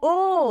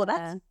 oh,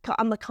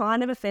 I'm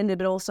kind of offended,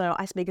 but also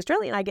I speak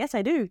Australian. I guess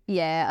I do.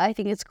 Yeah, I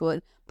think it's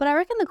good. But I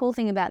reckon the cool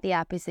thing about the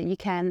app is that you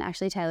can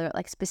actually tailor it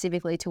like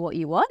specifically to what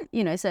you want,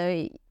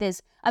 so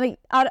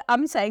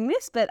I'm saying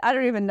this, but I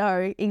don't even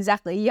know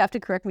exactly. You have to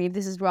correct me if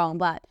this is wrong,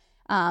 but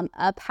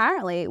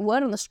apparently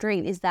word on the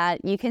street is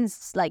that you can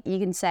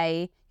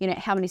say,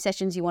 how many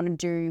sessions you want to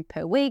do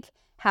per week,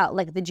 how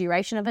like the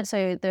duration of it.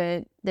 So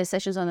the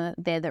sessions on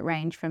there that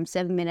range from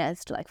 7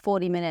 minutes to like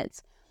 40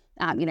 minutes,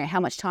 how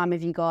much time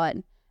have you got,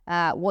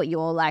 what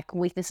your like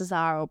weaknesses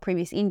are or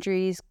previous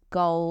injuries,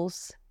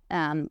 goals,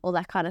 all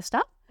that kind of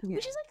stuff,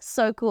 which is like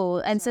so cool.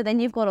 And so then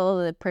you've got all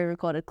the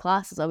pre-recorded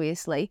classes,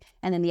 obviously,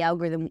 and then the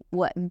algorithm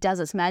does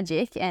its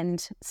magic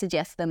and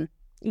suggests them.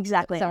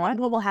 Exactly. So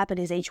what will happen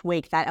is each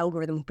week that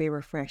algorithm will be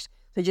refreshed.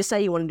 So just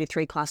say you want to do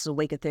 3 classes a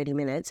week at 30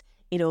 minutes,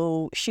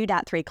 it'll shoot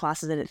out 3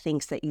 classes that it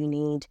thinks that you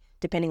need,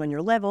 depending on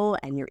your level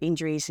and your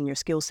injuries and your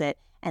skill set.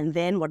 And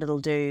then what it'll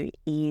do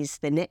is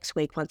the next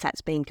week, once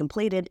that's been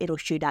completed, it'll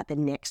shoot out the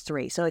next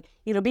 3. So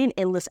it'll be an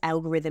endless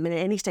algorithm, and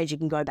at any stage you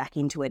can go back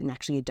into it and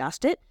actually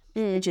adjust it,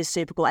 which is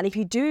super cool. And if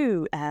you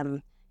do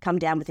come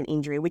down with an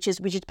injury, which is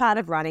part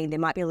of running, there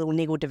might be a little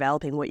niggle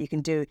developing. What you can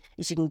do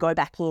is you can go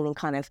back in and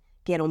kind of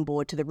get on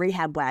board to the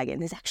rehab wagon.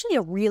 There's actually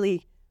a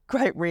really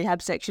great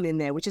rehab section in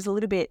there, which is a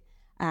little bit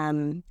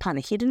kind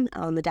of hidden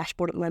on the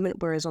dashboard at the moment,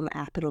 whereas on the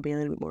app it'll be a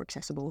little bit more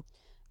accessible.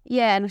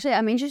 Yeah, and actually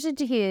I'm interested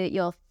to hear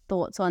your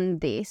thoughts on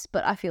this,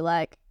 but I feel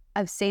like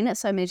I've seen it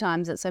so many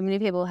times that so many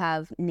people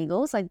have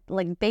niggles.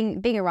 Like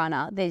being a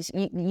runner,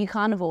 you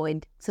can't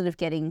avoid sort of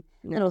getting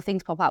little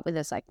things pop up with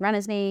us, like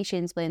runner's knee,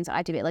 shin splints,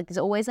 ITB. Like there's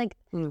always like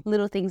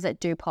little things that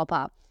do pop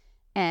up.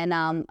 And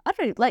I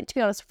don't know, like, to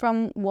be honest,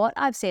 from what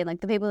I've seen,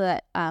 like the people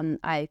that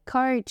I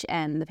coach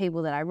and the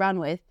people that I run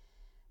with,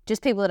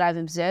 just people that I've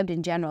observed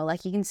in general,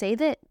 like you can see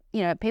that,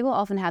 people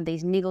often have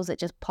these niggles that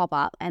just pop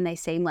up and they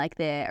seem like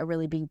they're a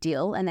really big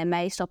deal, and they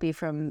may stop you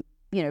from,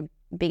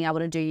 being able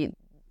to do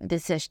the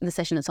session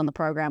that's on the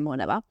program or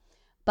whatever.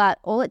 But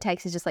all it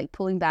takes is just like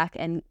pulling back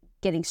and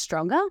getting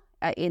stronger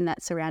in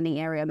that surrounding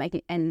area,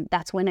 and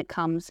that's when it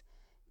comes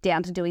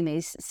down to doing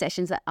these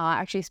sessions that are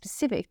actually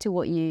specific to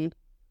what you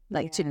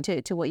like,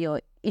 to what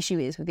your issue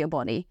is with your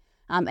body.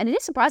 And it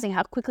is surprising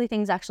how quickly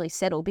things actually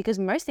settle, because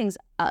most things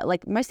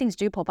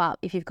do pop up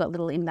if you've got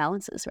little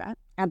imbalances, right?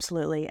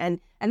 Absolutely, and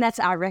that's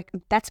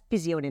that's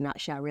physio in a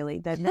nutshell, really.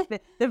 The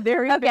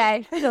very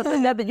okay.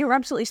 No, but you're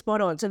absolutely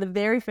spot on. So the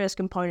very first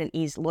component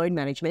is load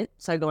management.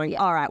 So going,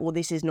 all right, well,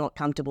 this is not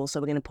comfortable, so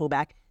we're going to pull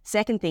back.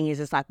 Second thing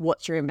is like,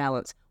 what's your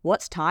imbalance?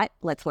 What's tight?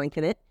 Let's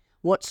lengthen it.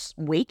 What's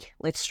weak?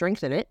 Let's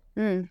strengthen it,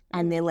 and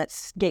then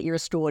let's get you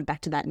restored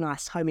back to that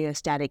nice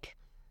homeostatic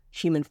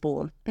human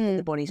form that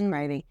the body's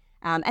craving.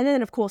 And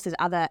then, of course, there's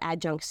other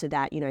adjuncts to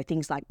that,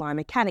 things like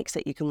biomechanics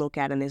that you can look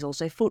at, and there's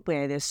also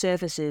footwear, there's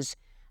surfaces,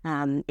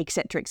 et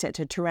cetera,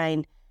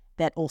 terrain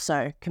that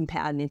also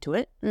compound into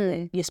it.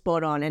 You're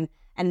spot on.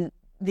 And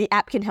the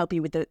app can help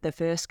you with the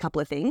first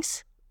couple of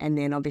things. And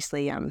then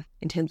obviously in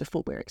terms of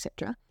footwear, et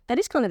cetera. That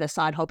is kind of a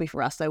side hobby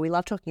for us, though. We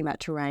love talking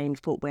about terrain,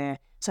 footwear.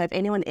 So if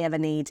anyone ever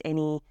needs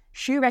any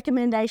shoe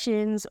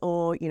recommendations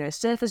or,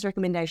 surface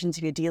recommendations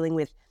if you're dealing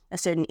with a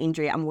certain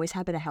injury, I'm always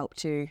happy to help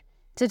too.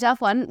 It's a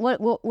tough one. What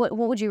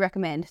would you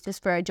recommend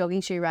just for a jogging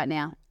shoe right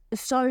now?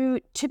 So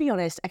to be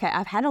honest, okay,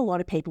 I've had a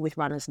lot of people with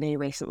runner's knee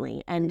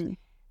recently, and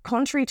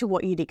contrary to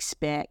what you'd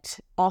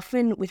expect,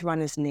 often with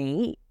runner's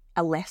knee,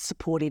 a less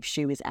supportive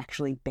shoe is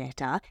actually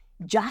better,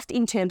 just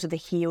in terms of the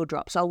heel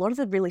drop. So a lot of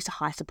the really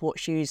high support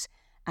shoes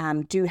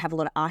do have a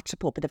lot of arch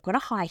support, but they've got a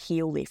high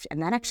heel lift,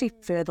 and that actually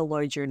further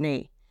loads your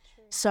knee.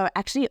 So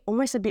actually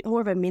almost a bit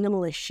more of a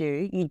minimalist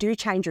shoe. You do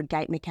change your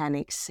gait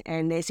mechanics,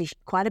 and there's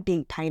quite a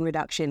big pain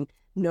reduction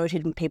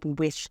noted in people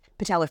with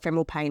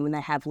patellofemoral pain when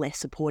they have less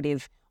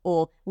supportive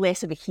or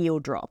less of a heel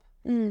drop,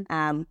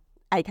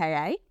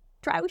 aka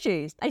trail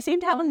shoes. They seem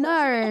to have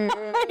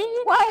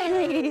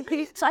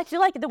So I feel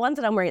like the ones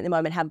that I'm wearing at the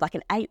moment have like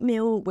an 8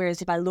 mil,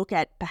 whereas if I look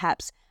at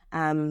perhaps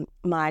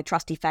My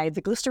trusty fave,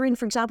 the glycerin,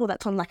 for example,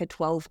 that's on like a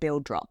 12 mil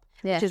drop,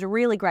 which is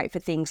really great for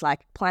things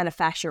like plantar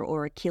fascia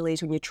or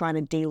Achilles when you're trying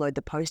to deload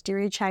the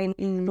posterior chain.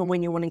 But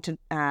when you're wanting to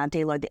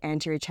deload the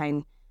anterior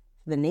chain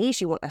for the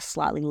knees, you want a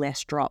slightly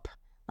less drop,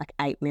 like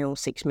 8 mil,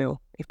 6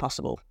 mil, if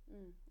possible.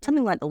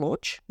 Something like the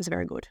Launch is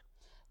very good.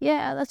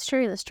 Yeah, that's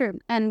true. That's true.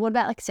 And what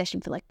about like a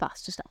session for like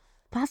faster stuff?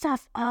 Fast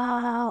stuff.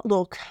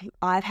 Look,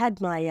 I've had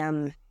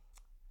my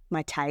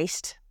my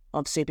taste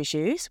of super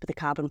shoes with a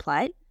carbon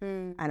plate,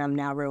 and I'm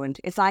now ruined.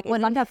 It's like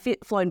I've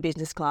flown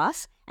business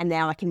class, and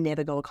now I can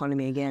never go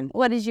economy again.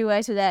 What did you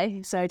wear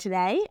today? So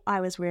today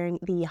I was wearing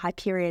the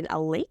Hyperion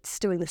Elites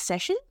doing the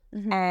session,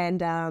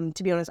 and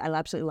to be honest, I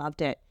absolutely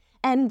loved it.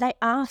 And they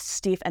are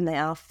stiff and they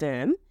are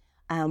firm,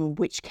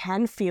 which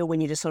can feel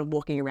when you're just sort of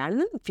walking around in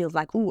them, it feels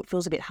like, it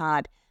feels a bit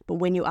hard. But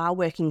when you are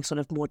working sort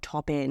of more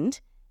top end,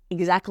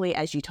 exactly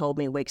as you told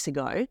me weeks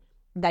ago,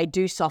 they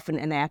do soften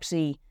and they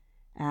actually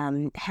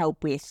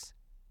help with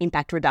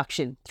impact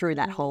reduction through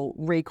that whole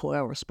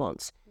recoil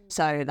response.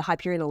 So the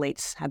Hyperion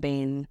Elites have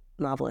been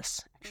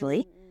marvellous,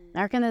 actually.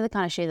 I reckon they're the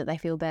kind of shoe that they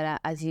feel better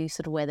as you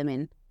sort of wear them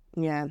in.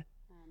 Yeah.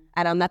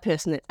 And I'm that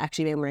person that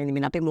actually been wearing them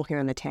in. I've been walking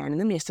around the town in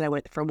them. Yesterday I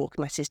went for a walk with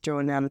my sister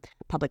on a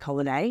public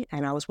holiday,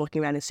 and I was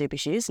walking around in super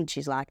shoes, and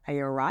she's like, "Are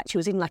you all right?" She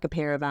was in like a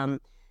pair of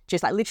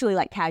just like literally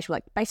like casual,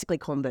 like basically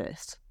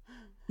Converse.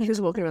 She was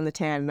walking around the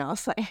town, and I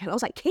was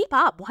like, "Keep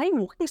up! Why are you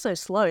walking so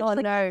slow?" Oh, like,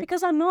 no.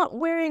 Because I'm not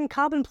wearing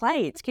carbon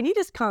plates. Can you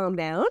just calm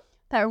down?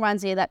 That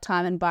reminds me of that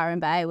time in Byron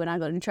Bay when I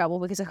got in trouble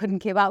because I couldn't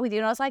keep up with you.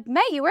 And I was like,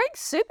 mate, you're wearing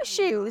super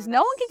shoes.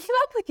 No one can keep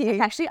up with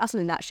you. Actually, us in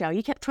a nutshell,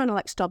 you kept trying to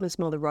like stop and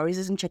smell the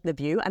roses and check the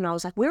view. And I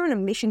was like, we're on a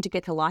mission to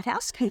get to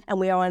Lighthouse and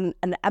we are on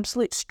an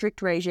absolute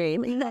strict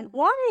regime. And you're like,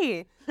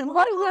 why?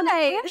 Why are we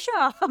under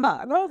pressure? And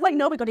I was like,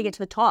 no, we've got to get to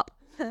the top.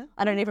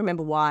 I don't even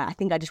remember why. I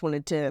think I just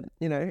wanted to,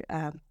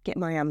 get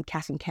my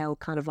Cass and Cal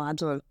kind of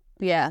vibes on.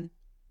 Yeah.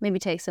 Maybe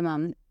take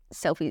some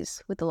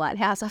selfies with the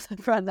lighthouse up in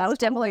front. That was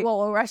definitely what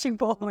we were rushing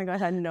for. Oh my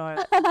God, I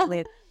know.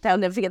 They'll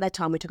never forget that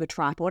time we took a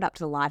tripod up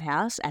to the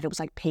lighthouse and it was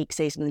like peak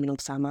season in the middle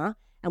of summer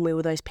and we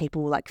were those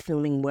people like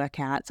filming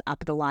workouts up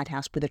at the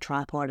lighthouse with a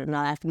tripod, and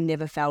I've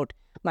never felt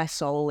my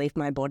soul leave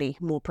my body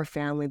more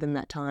profoundly than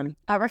that time.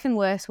 I reckon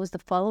worse was the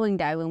following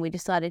day when we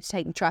decided to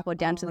take the tripod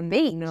down to the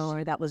beach.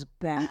 No, that was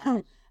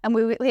bad. And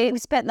we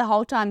spent the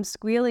whole time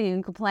squealing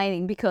and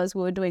complaining because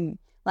we were doing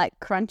like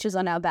crunches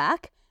on our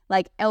back,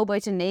 like elbow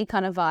to knee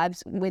kind of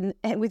vibes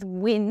with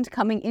wind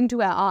coming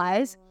into our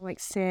eyes. Like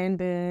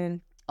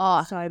sandburn.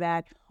 Oh, so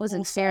bad. Wasn't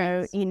also,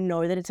 serious. You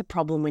know that it's a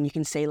problem when you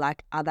can see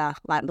like other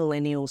like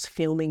millennials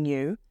filming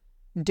you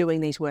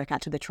doing these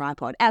workouts with the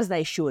tripod, as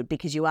they should,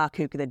 because you are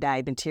kook of the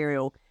day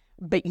material.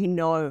 But you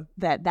know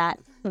that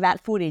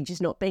footage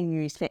is not being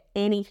used for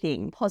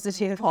anything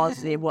positive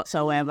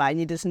whatsoever. And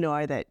you just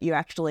know that you've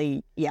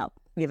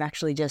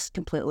actually just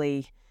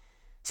completely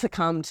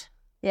succumbed.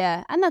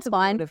 Yeah, and that's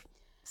fine. Of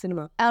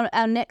cinema.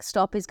 Our next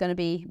stop is going to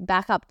be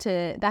back up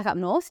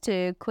north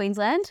to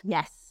Queensland.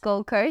 Yes.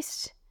 Gold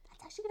Coast.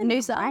 That's actually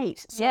going to be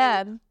great.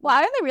 Yeah. Well,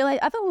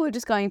 I thought we were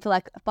just going for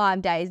like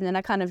 5 days, and then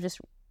I kind of just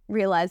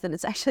realised that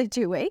it's actually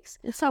 2 weeks.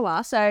 So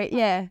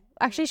yeah,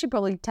 actually should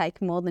probably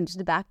take more than just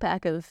a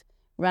backpack of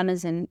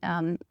runners and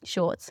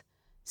shorts.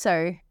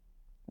 So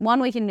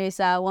 1 week in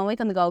Noosa, 1 week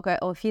on the Gold Coast,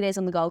 or a few days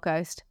on the Gold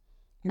Coast.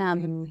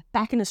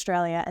 Back in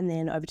Australia and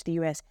then over to the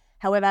US.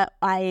 However,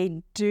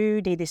 I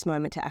do need this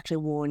moment to actually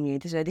warn you.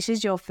 So this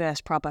is your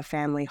first proper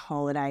family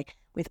holiday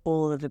with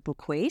all of the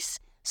bequests.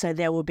 So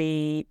there will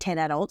be 10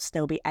 adults,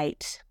 there will be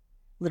 8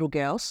 little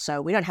girls.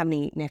 So we don't have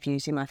any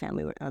nephews in my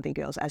family, other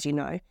girls, as you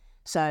know.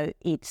 So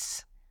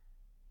it's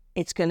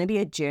going to be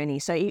a journey.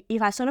 So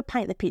if I sort of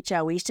paint the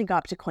picture, we used to go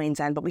up to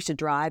Queensland, but we used to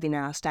drive in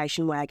our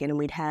station wagon and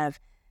we'd have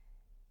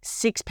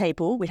 6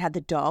 people. We'd have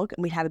the dog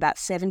and we'd have about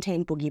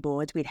 17 boogie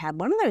boards. We'd have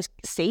one of those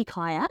sea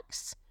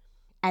kayaks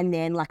and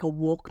then like a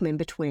Walkman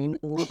between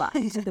all of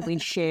us that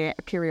we'd share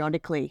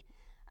periodically.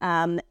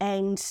 And,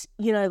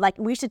 like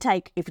we used to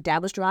take, if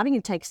Dad was driving,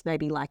 it takes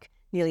maybe like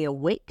nearly a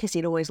week because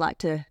he'd always like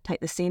to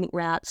take the scenic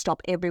route,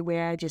 stop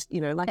everywhere, just,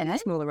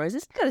 smell the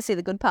roses. Got to see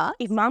the good parts.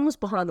 If Mum was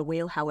behind the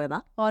wheel,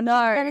 however. Oh, no.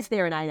 That is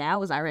there in 8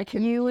 hours, I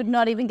reckon. You would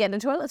not even get in a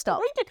toilet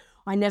stop.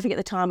 I never get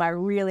the time I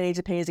really need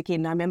to pee as a kid.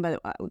 And I remember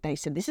they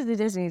said, this is the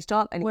designated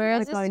stop. And where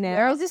is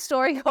this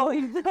story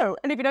going? No.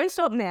 And if you don't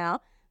stop now,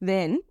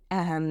 then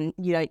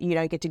you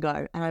don't get to go.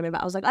 And I remember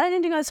I was like, I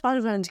don't need to go as far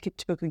as I wanted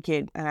to book a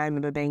kid. And I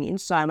remember being in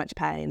so much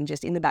pain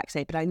just in the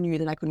backseat, but I knew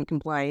that I couldn't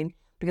complain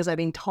because I'd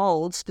been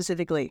told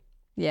specifically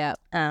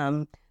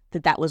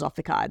that was off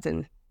the cards.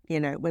 And,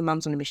 when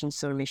Mum's on a mission,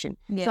 still a mission.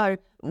 Yeah. So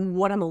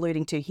what I'm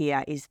alluding to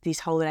here is this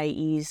holiday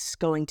is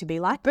going to be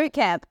like boot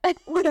camp.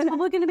 We're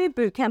going to be a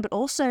boot camp, but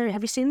also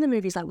have you seen the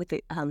movies like with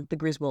the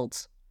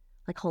Griswolds,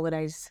 like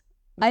holidays?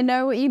 I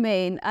know what you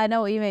mean.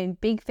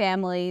 Big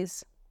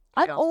families.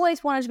 I've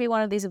always wanted to be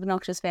one of these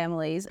obnoxious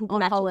families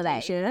on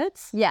holiday.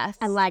 T-shirts. Yes.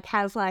 And like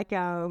have like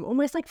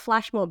almost like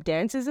flash mob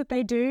dances that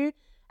they do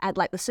at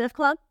like the surf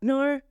club?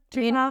 No,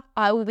 too far.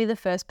 I will be the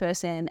first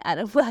person at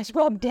a flash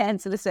mob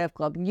dance at a surf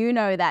club. You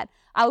know that.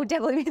 I will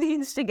definitely be the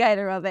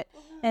instigator of it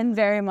and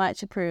very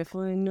much approve.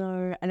 I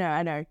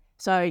know.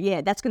 So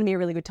yeah, that's going to be a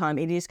really good time.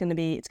 It's going to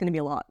be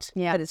a lot.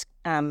 Yeah. But it's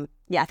I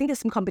think there's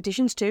some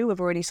competitions too.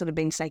 We've already sort of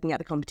been staking out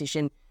the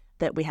competition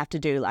that we have to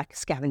do, like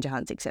scavenger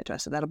hunts, etc.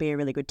 So that'll be a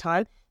really good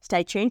time.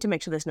 Stay tuned to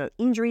make sure there's no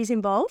injuries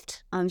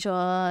involved. I'm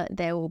sure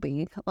there will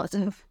be lots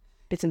of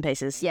Bits and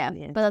pieces. yeah.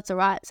 But that's all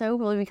right. So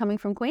we'll be coming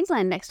from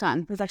Queensland next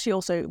time. There's actually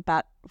also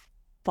about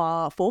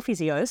 4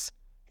 physios.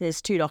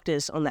 There's 2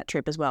 doctors on that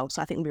trip as well.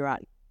 So I think we'll be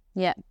right.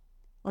 Yeah.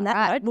 On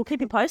that note, we'll keep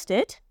you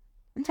posted.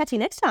 Chat to you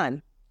next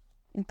time.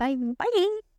 Bye. Bye.